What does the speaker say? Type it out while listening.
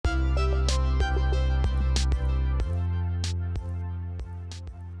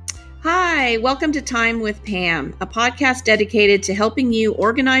Hi, welcome to Time with Pam, a podcast dedicated to helping you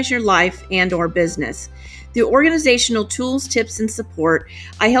organize your life and/or business. Through organizational tools, tips, and support,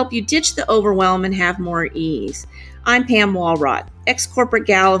 I help you ditch the overwhelm and have more ease. I'm Pam Walrott, ex-corporate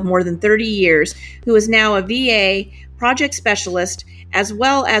gal of more than 30 years who is now a VA, project specialist, as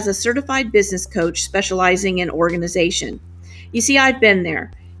well as a certified business coach specializing in organization. You see, I've been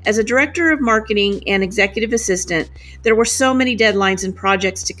there. As a director of marketing and executive assistant, there were so many deadlines and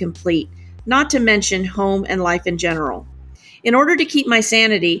projects to complete, not to mention home and life in general. In order to keep my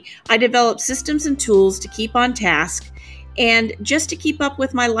sanity, I developed systems and tools to keep on task and just to keep up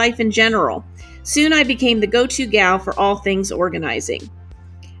with my life in general. Soon I became the go-to gal for all things organizing.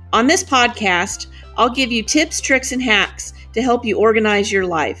 On this podcast, I'll give you tips, tricks, and hacks to help you organize your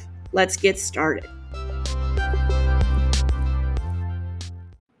life. Let's get started.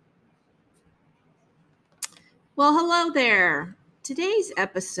 Well, hello there. Today's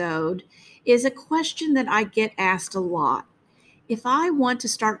episode is a question that I get asked a lot. If I want to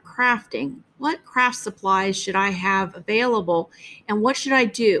start crafting, what craft supplies should I have available and what should I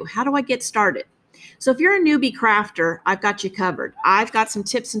do? How do I get started? So if you're a newbie crafter, I've got you covered. I've got some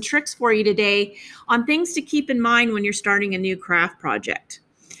tips and tricks for you today on things to keep in mind when you're starting a new craft project.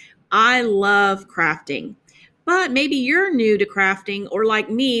 I love crafting, but maybe you're new to crafting or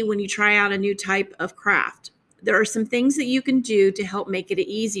like me when you try out a new type of craft. There are some things that you can do to help make it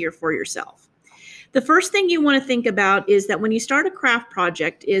easier for yourself. The first thing you want to think about is that when you start a craft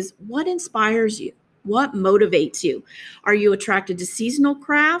project is what inspires you? What motivates you? Are you attracted to seasonal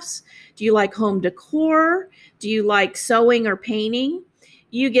crafts? Do you like home decor? Do you like sewing or painting?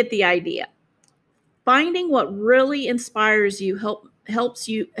 You get the idea. Finding what really inspires you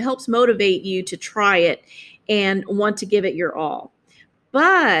helps motivate you to try it and want to give it your all.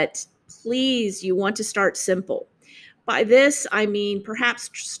 But please, you want to start simple. By this, I mean perhaps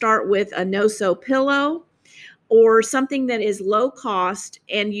start with a no-sew pillow or something that is low cost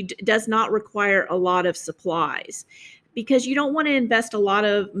and does not require a lot of supplies, because you don't want to invest a lot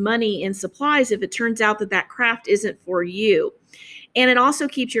of money in supplies if it turns out that craft isn't for you. And it also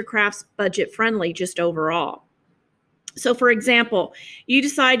keeps your crafts budget friendly just overall. So for example, you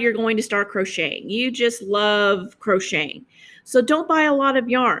decide you're going to start crocheting. You just love crocheting. So don't buy a lot of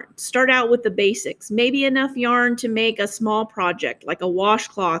yarn. Start out with the basics. Maybe enough yarn to make a small project like a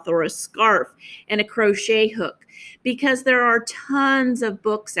washcloth or a scarf and a crochet hook, because there are tons of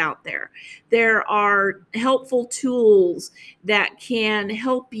books out there. There are helpful tools that can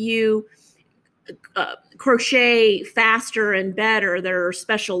help you crochet faster and better. There are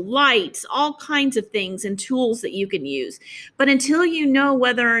special lights, all kinds of things and tools that you can use. But until you know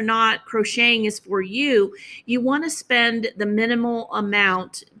whether or not crocheting is for you, you want to spend the minimal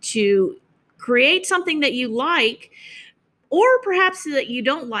amount to create something that you like, or perhaps that you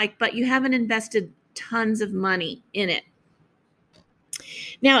don't like, but you haven't invested tons of money in it.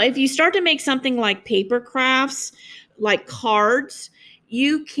 Now, if you start to make something like paper crafts, like cards,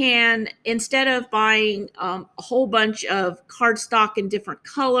 you can, instead of buying a whole bunch of cardstock in different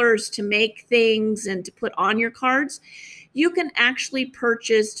colors to make things and to put on your cards, you can actually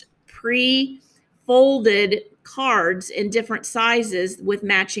purchase pre-folded cards in different sizes with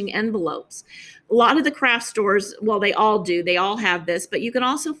matching envelopes. A lot of the craft stores, well, they all do. They all have this, but you can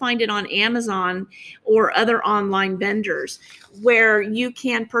also find it on Amazon or other online vendors where you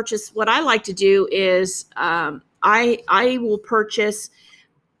can purchase. What I like to do is I will purchase,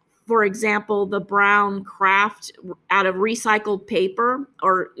 for example, the brown craft out of recycled paper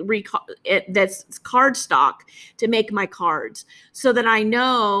or that's cardstock to make my cards, so that I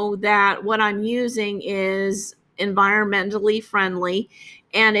know that what I'm using is environmentally friendly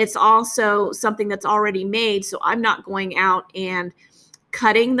and it's also something that's already made. So I'm not going out and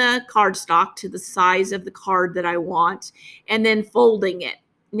cutting the cardstock to the size of the card that I want and then folding it.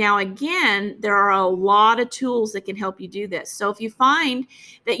 Now, again, there are a lot of tools that can help you do this. So if you find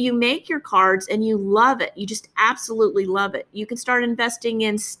that you make your cards and you love it, you just absolutely love it, you can start investing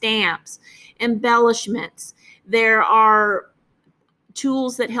in stamps, embellishments. There are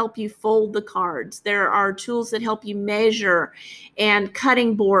tools that help you fold the cards. There are tools that help you measure and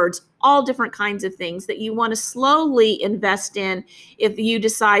cutting boards, all different kinds of things that you want to slowly invest in if you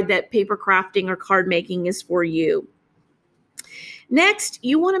decide that paper crafting or card making is for you. Next,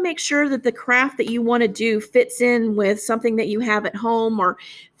 you want to make sure that the craft that you want to do fits in with something that you have at home or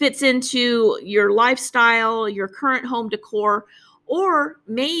fits into your lifestyle, your current home decor, or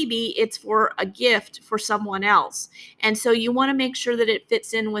maybe it's for a gift for someone else. And so you want to make sure that it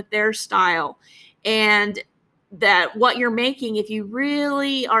fits in with their style. And that what you're making, if you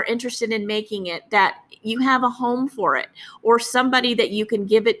really are interested in making it, that you have a home for it or somebody that you can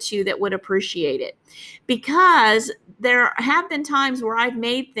give it to that would appreciate it. Because there have been times where I've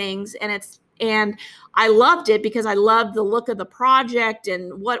made things and I loved it because I loved the look of the project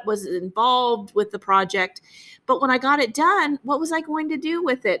and what was involved with the project. But when I got it done, what was I going to do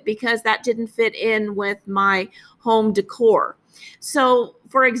with it? Because that didn't fit in with my home decor. So,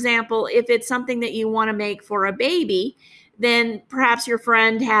 for example, if it's something that you want to make for a baby, then perhaps your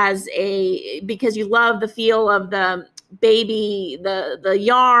friend has because you love the feel of the baby, the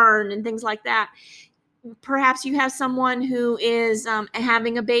yarn and things like that. Perhaps you have someone who is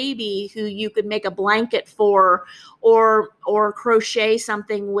having a baby who you could make a blanket for, or crochet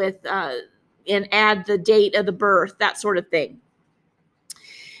something with and add the date of the birth, that sort of thing.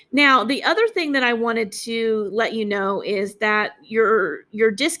 Now, the other thing that I wanted to let you know is that your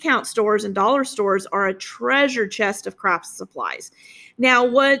discount stores and dollar stores are a treasure chest of craft supplies. Now,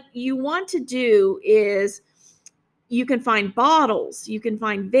 what you want to do is you can find bottles, you can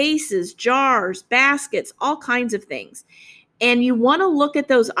find vases, jars, baskets, all kinds of things. And you want to look at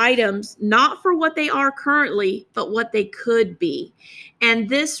those items not for what they are currently, but what they could be. And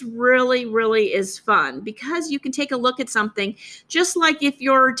this really, really is fun because you can take a look at something just like if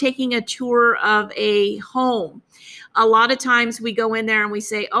you're taking a tour of a home. A lot of times we go in there and we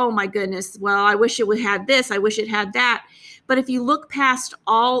say, oh my goodness, well, I wish it would have this, I wish it had that. But if you look past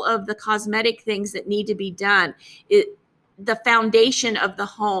all of the cosmetic things that need to be done, the foundation of the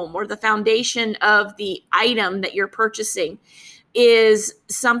home or the foundation of the item that you're purchasing is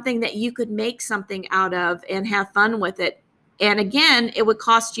something that you could make something out of and have fun with it. And again, it would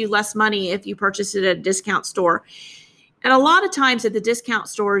cost you less money if you purchase it at a discount store. And a lot of times at the discount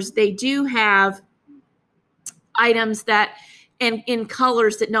stores, they do have items that and in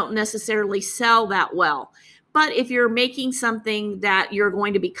colors that don't necessarily sell that well. But if you're making something that you're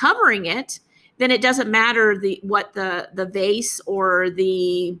going to be covering it, then it doesn't matter what the vase or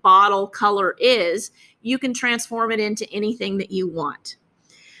the bottle color is. You can transform it into anything that you want.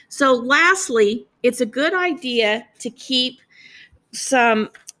 So lastly, it's a good idea to keep some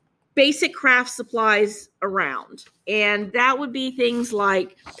basic craft supplies around. And that would be things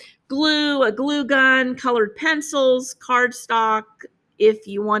like glue, a glue gun, colored pencils, cardstock, if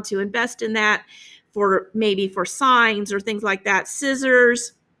you want to invest in that maybe for signs or things like that,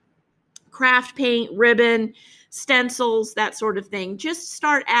 scissors, craft paint, ribbon, stencils, that sort of thing. Just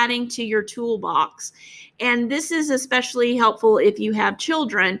start adding to your toolbox. And this is especially helpful if you have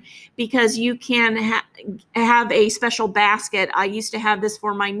children because you can have a special basket. I used to have this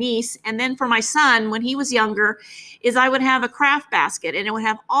for my niece. And then for my son, when he was younger, is I would have a craft basket and it would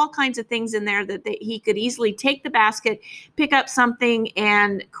have all kinds of things in there that he could easily take the basket, pick up something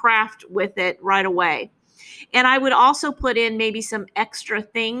and craft with it right away. And I would also put in maybe some extra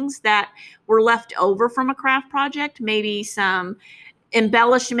things that were left over from a craft project, maybe some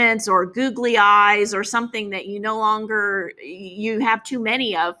embellishments or googly eyes or something that you have too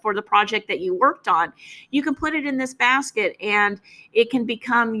many of for the project that you worked on. You can put it in this basket and it can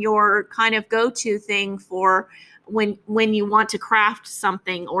become your kind of go-to thing for when you want to craft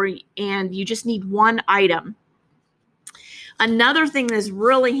something and you just need one item. Another thing that's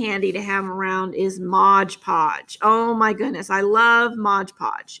really handy to have around is Mod Podge. Oh my goodness, I love Mod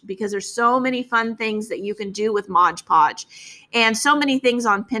Podge because there's so many fun things that you can do with Mod Podge, and so many things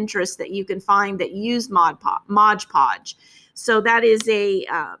on Pinterest that you can find that use Mod Podge. So that is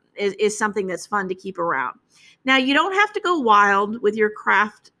is something that's fun to keep around. Now, you don't have to go wild with your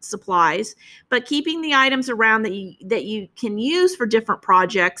craft supplies, but keeping the items around that you can use for different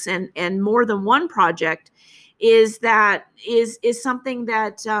projects and more than one project is something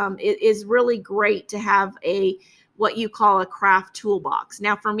that is really great to have what you call a craft toolbox.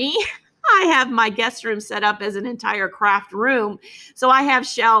 Now, for me, I have my guest room set up as an entire craft room. So I have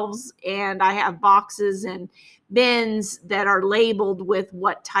shelves and I have boxes and bins that are labeled with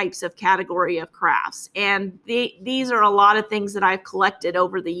what types of category of crafts. And these are a lot of things that I've collected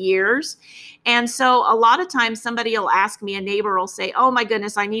over the years. And so a lot of times somebody will ask me, a neighbor will say, oh my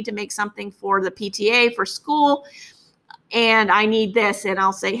goodness, I need to make something for the PTA for school and I need this. And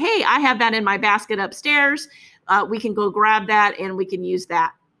I'll say, hey, I have that in my basket upstairs. We can go grab that and we can use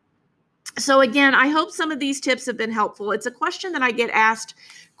that. So again, I hope some of these tips have been helpful. It's a question that I get asked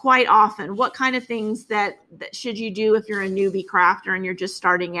quite often. What kind of things that should you do if you're a newbie crafter and you're just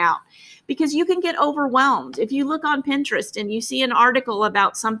starting out? Because you can get overwhelmed. If you look on Pinterest and you see an article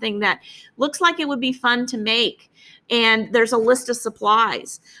about something that looks like it would be fun to make, and there's a list of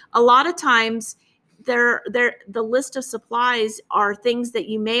supplies, a lot of times the list of supplies are things that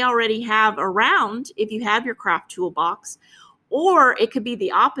you may already have around if you have your craft toolbox. Or it could be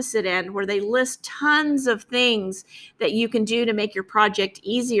the opposite end where they list tons of things that you can do to make your project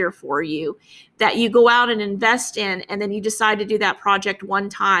easier for you, that you go out and invest in, and then you decide to do that project one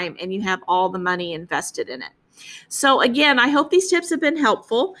time and you have all the money invested in it. So again, I hope these tips have been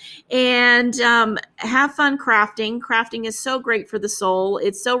helpful, and have fun crafting. Crafting is so great for the soul.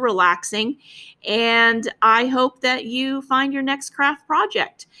 It's so relaxing. And I hope that you find your next craft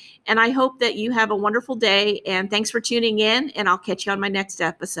project. And I hope that you have a wonderful day. And thanks for tuning in. And I'll catch you on my next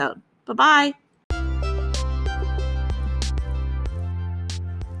episode. Bye-bye.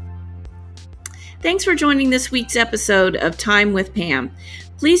 Thanks for joining this week's episode of Time with Pam.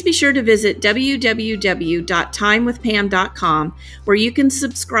 Please be sure to visit www.timewithpam.com, where you can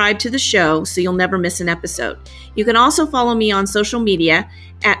subscribe to the show so you'll never miss an episode. You can also follow me on social media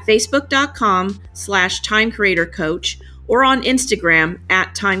at facebook.com/timecreatorcoach or on Instagram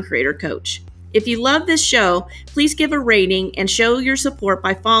at timecreatorcoach. If you love this show, please give a rating and show your support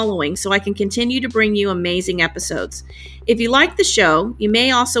by following so I can continue to bring you amazing episodes. If you like the show, you may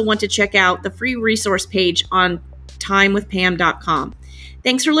also want to check out the free resource page on timewithpam.com.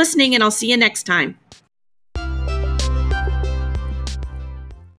 Thanks for listening, and I'll see you next time.